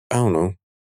 I don't know,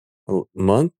 a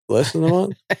month, less than a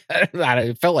month.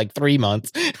 It felt like 3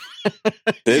 months.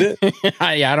 Did it?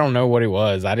 I don't know what it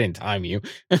was. I didn't time you.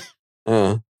 I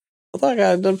thought I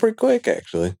got it done pretty quick,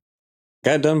 actually.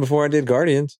 Got it done before I did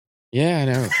Guardians. Yeah, I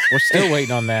know. We're still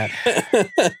waiting on that.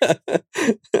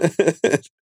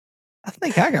 I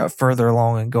think I got further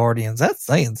along in Guardians. That's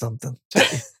saying something.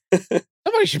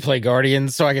 Somebody should play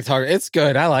Guardians so I can talk. It's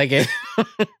good. I like it.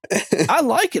 I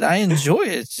like it. I enjoy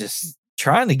it. It's just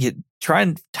trying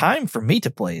time for me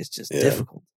to play is just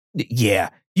difficult.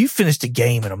 Yeah. You finished a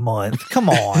game in a month. Come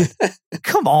on.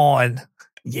 Come on.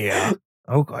 Yeah.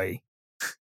 Okay.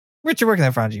 Richard, where can I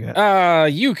find you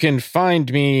at? You can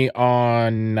find me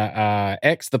on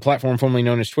X, the platform formerly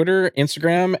known as Twitter,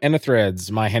 Instagram, and the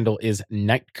Threads. My handle is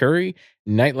Night Curry,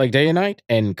 night like day and night,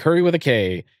 and Curry with a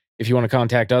K. If you want to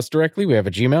contact us directly, we have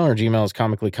a Gmail. Our Gmail is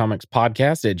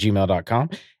comicallycomicspodcast@gmail.com.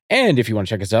 And if you want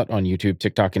to check us out on YouTube,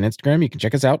 TikTok, and Instagram, you can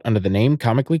check us out under the name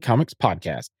Comically Comics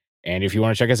Podcast. And if you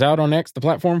want to check us out on X, the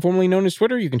platform formerly known as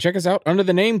Twitter, you can check us out under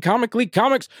the name Comic League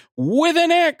Comics with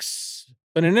an X.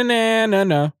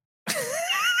 Ba-na-na-na-na-na.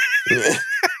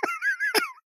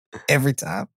 Every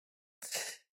time.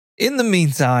 In the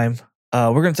meantime,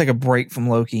 we're going to take a break from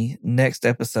Loki. Next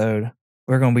episode,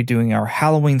 we're going to be doing our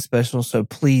Halloween special, so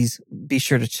please be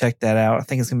sure to check that out. I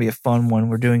think it's going to be a fun one.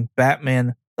 We're doing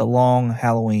Batman The Long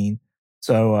Halloween.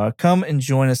 So come and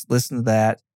join us, listen to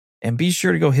that, and be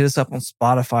sure to go hit us up on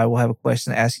Spotify. We'll have a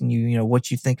question asking you, what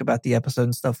you think about the episode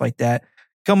and stuff like that.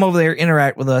 Come over there,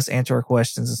 interact with us, answer our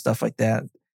questions and stuff like that.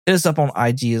 Hit us up on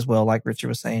IG as well, like Richard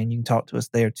was saying. You can talk to us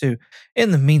there too. In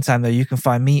the meantime, though, you can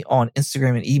find me on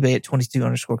Instagram and eBay at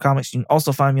 22_comics. You can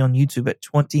also find me on YouTube at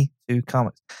 22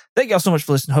 comics. Thank y'all so much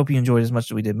for listening. Hope you enjoyed as much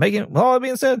as we did making it. With all that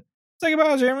being said, say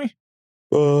goodbye, Jeremy.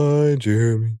 Bye,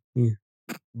 Jeremy.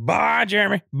 Bye,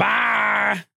 Jeremy.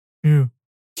 Bye. Yeah.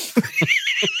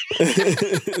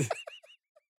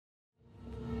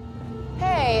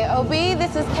 Hey, OB,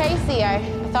 this is Casey. I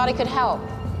thought I could help.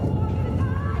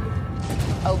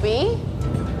 OB?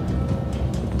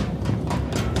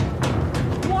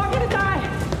 We're all gonna die.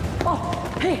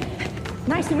 Oh, hey,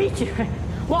 nice to meet you.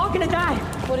 We're all gonna die.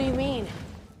 What do you mean?